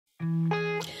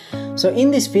So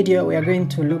in this video we are going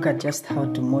to look at just how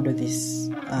to model this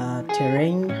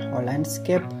terrain or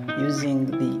landscape using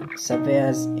the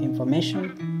surveyor's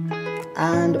information,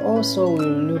 and also we'll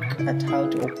look at how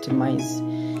to optimize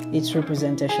its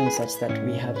representation such that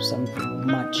we have something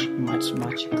much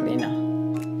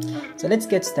cleaner. So let's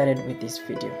get started with this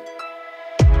video.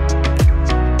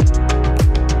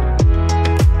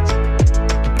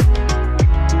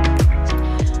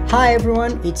 Hi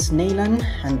everyone, it's Naylan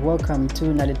and welcome to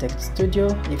Nalitech Studio.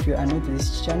 If you are new to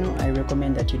this channel, I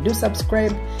recommend that you do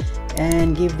subscribe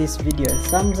and give this video a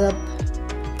thumbs up.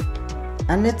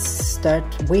 And let's start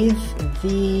with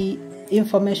the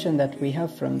information that we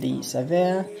have from the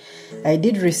surveyor. I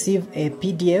did receive a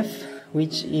PDF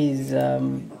which is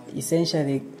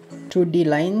essentially 2D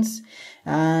lines,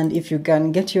 and if you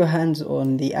can get your hands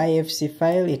on the IFC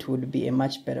file it would be a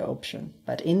much better option,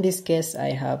 but in this case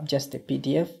I have just a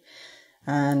PDF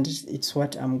and it's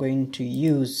what I'm going to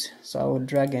use, so I will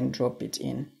drag and drop it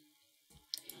in.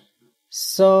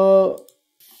 So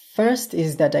first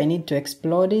is that I need to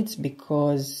explode it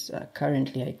because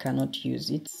currently I cannot use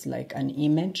it. It's like an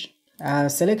image.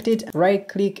 Select it, right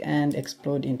click and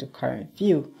explode into current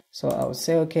view. So I'll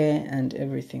say okay and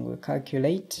everything will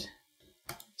calculate.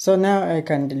 So now I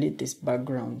can delete this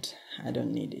background, I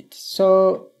don't need it.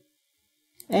 So,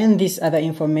 and this other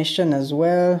information as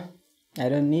well, I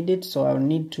don't need it, so I'll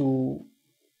need to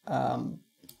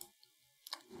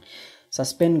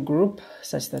suspend group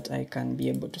such that I can be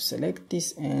able to select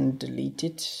this and delete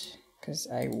it because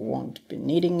I won't be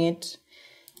needing it.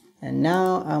 And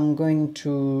now I'm going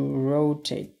to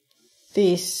rotate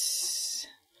this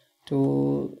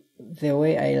to the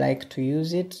way I like to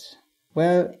use it.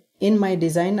 Well, in my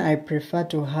design, I prefer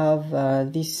to have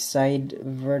this side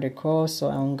vertical, so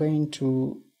I'm going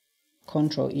to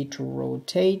control E to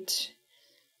rotate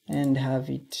and have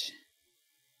it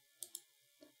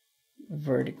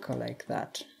vertical like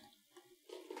that.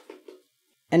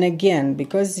 And again,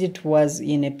 because it was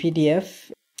in a PDF,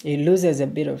 it loses a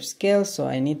bit of scale, so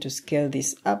I need to scale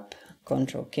this up.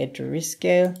 Control K to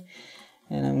rescale,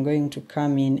 and I'm going to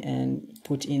come in and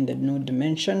put in the new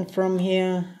dimension from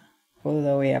here all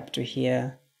the way up to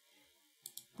here,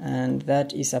 and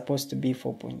that is supposed to be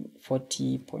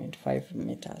 40.5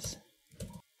 meters.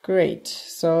 Great,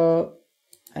 so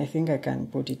I think I can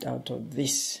put it out of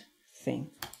this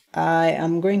thing. I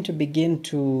am going to begin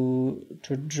to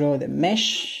draw the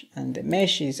mesh, and the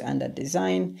mesh is under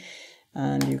design,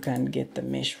 and you can get the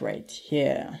mesh right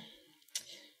here.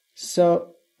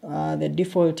 So the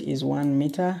default is 1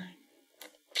 meter.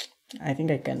 I think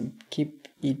I can keep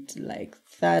it like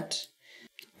that.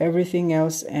 Everything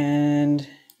else, and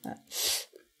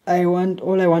all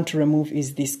I want to remove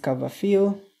is this cover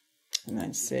fill, and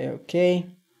I say okay,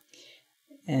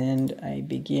 and I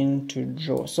begin to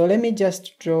draw. So let me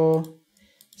just draw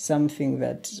something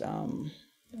that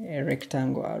a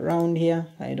rectangle around here.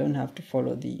 I don't have to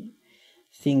follow the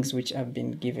things which have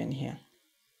been given here.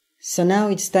 So now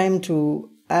it's time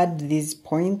to add these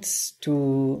points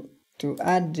to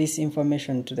add this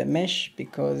information to the mesh,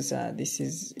 because this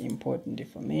is important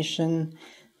information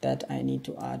that I need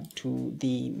to add to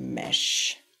the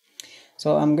mesh.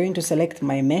 So I'm going to select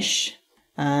my mesh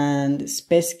and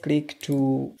space click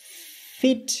to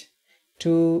fit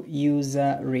to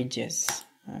user ridges,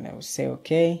 and I will say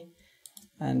okay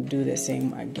and do the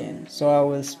same again. So I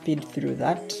will speed through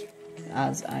that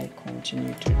as I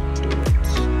continue to do it.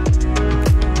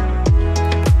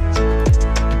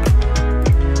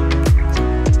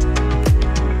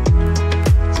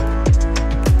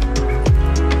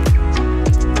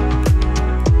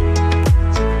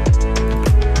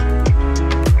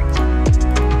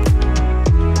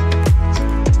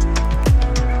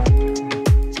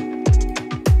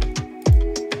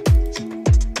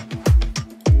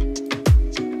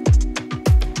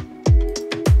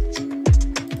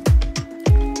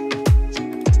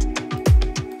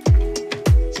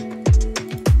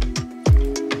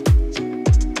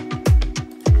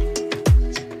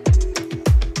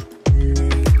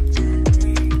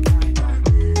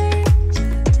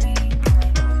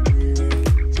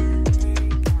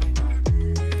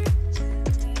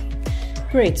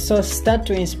 Great, so start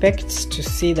to inspect to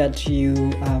see that you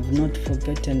have not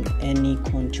forgotten any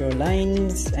contour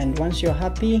lines, and once you're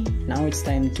happy, now it's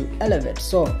time to elevate.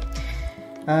 So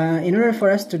in order for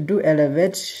us to do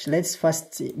elevate, let's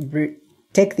first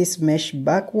take this mesh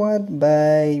backward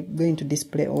by going to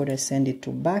display order, send it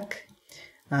to back,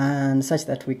 and such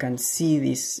that we can see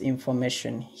this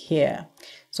information here.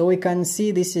 So we can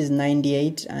see this is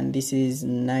 98 and this is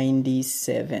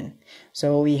 97.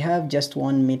 So we have just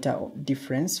 1 meter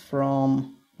difference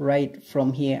from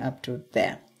here up to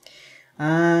there.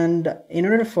 And in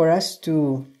order for us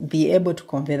to be able to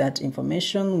convey that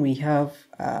information, we have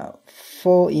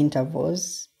 4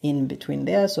 intervals in between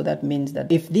there. So that means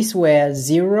that if this were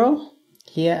 0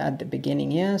 here at the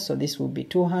beginning here, so this will be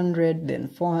 200, then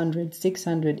 400,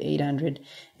 600, 800,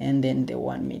 and then the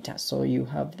 1 meter. So you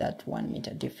have that 1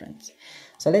 meter difference.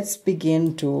 So let's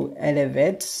begin to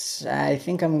elevate. I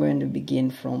think I'm going to begin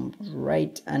from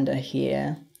right under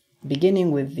here,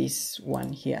 beginning with this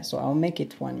one here. So I'll make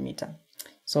it 1 meter.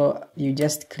 So you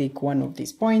just click one of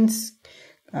these points,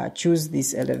 choose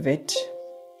this elevate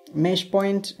mesh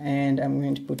point, and I'm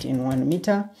going to put in 1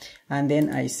 meter, and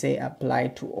then I say apply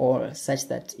to all, such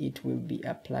that it will be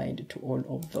applied to all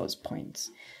of those points.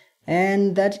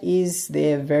 And that is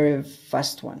the very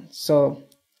first one. So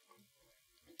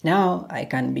now I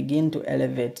can begin to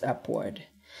elevate upward.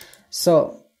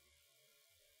 So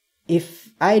if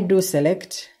I do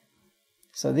select,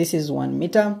 so this is 1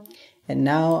 meter, and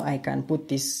now I can put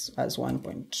this as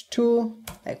 1.2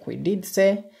 like we did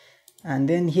say, and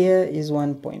then here is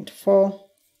 1.4,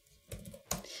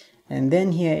 and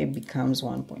then here it becomes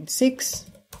 1.6,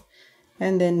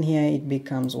 and then here it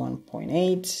becomes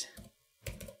 1.8,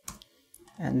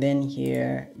 and then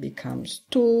here becomes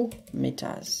 2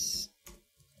 meters.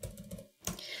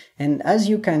 And as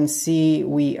you can see,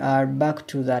 we are back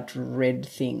to that red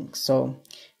thing. So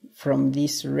from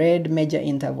this red major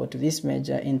interval to this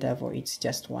major interval, it's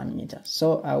just 1 meter.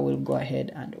 So I will go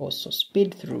ahead and also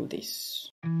speed through this.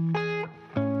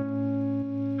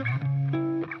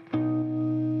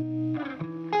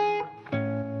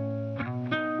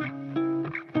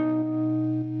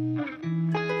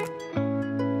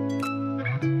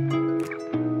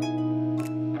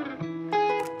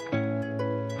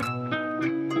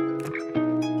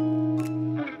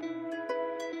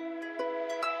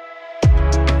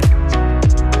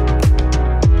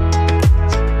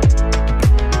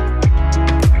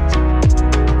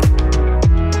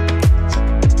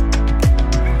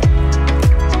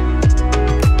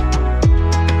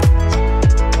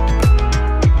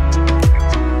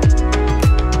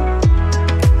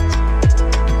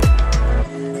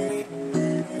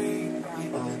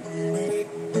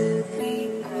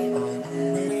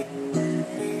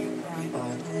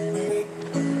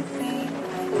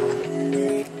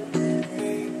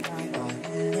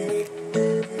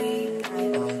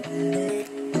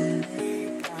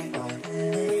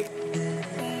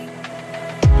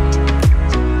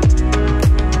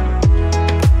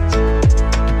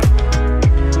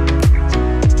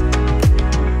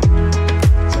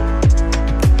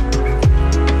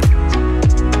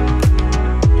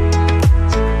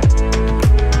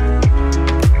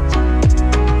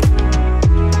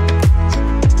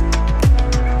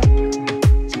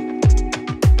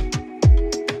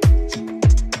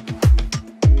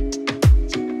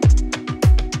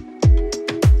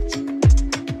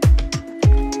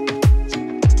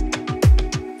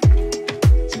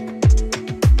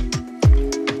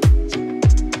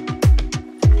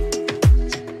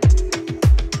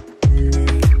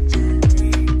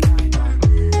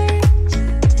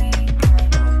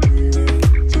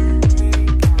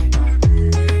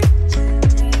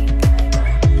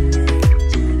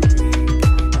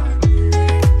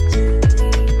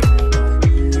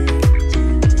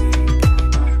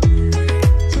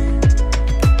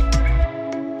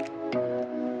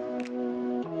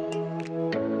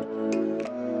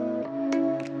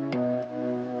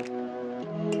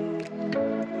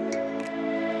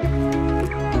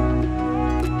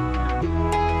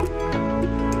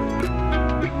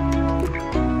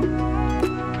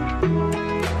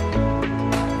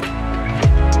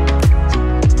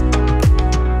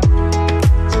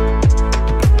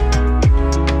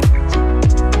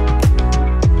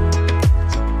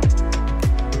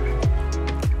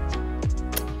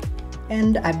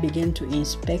 And I begin to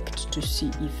inspect to see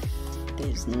if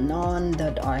there's none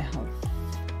that I have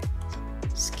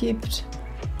skipped,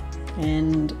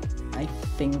 and I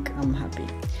think I'm happy.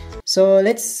 So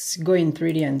let's go in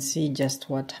 3D and see just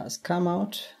what has come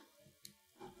out.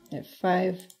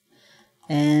 F5,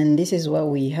 and this is what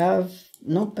we have.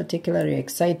 Not particularly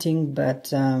exciting,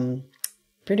 but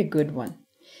pretty good one.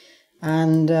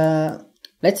 And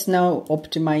let's now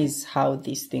optimize how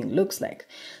this thing looks like.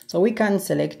 So we can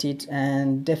select it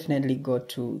and definitely go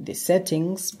to the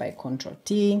settings by Ctrl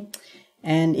T,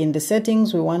 and in the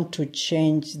settings we want to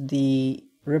change the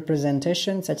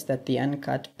representation such that the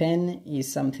uncut pen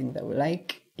is something that we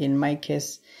like. In my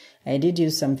case, I did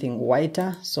use something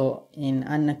whiter, so in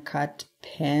uncut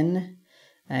pen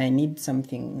I need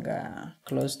something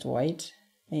close to white,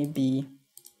 maybe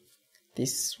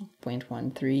this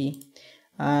 0.13,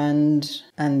 and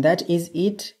that is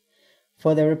it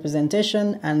for the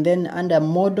representation, and then under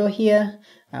model here,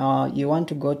 you want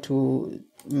to go to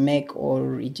make all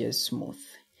ridges smooth,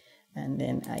 and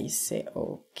then I say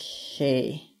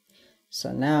okay.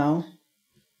 So now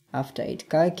after it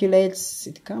calculates,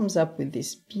 it comes up with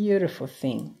this beautiful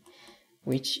thing,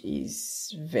 which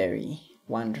is very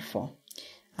wonderful.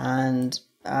 And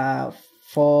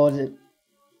for the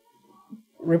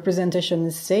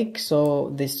representation's sake, so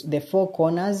the four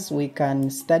corners, we can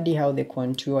study how the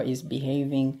contour is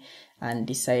behaving and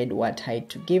decide what height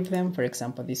to give them. For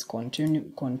example, this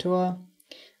contour,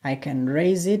 I can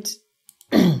raise it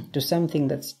to something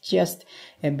that's just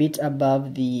a bit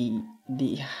above the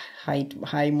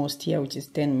highmost here, which is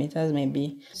 10 meters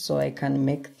maybe. So I can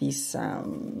make this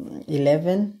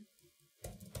 11.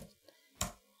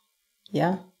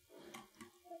 Yeah.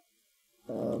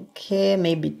 Okay,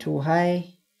 maybe too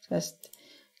high. Just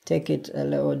take it a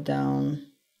little down.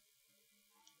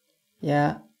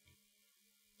 Yeah.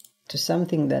 To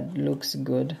something that looks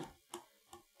good.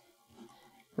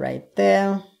 Right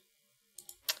there.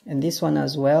 And this one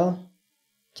as well.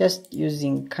 Just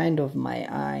using kind of my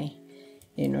eye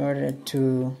in order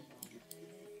to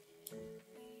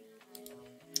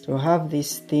have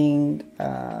this thing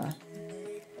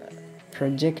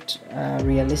project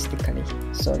realistically.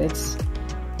 So let's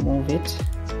move it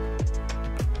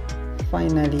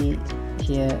finally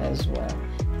here as well.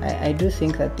 I do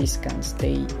think that this can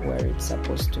stay where it's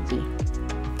supposed to be.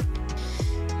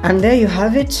 And there you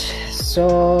have it.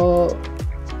 So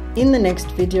in the next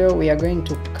video we are going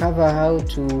to cover how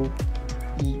to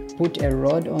put a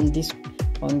rod on this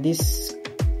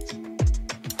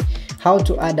how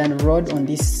to add a rod on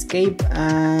this scape,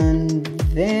 and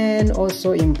then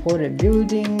also import a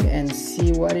building and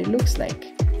see what it looks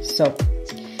like. So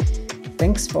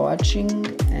thanks for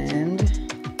watching and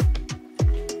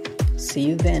see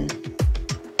you then.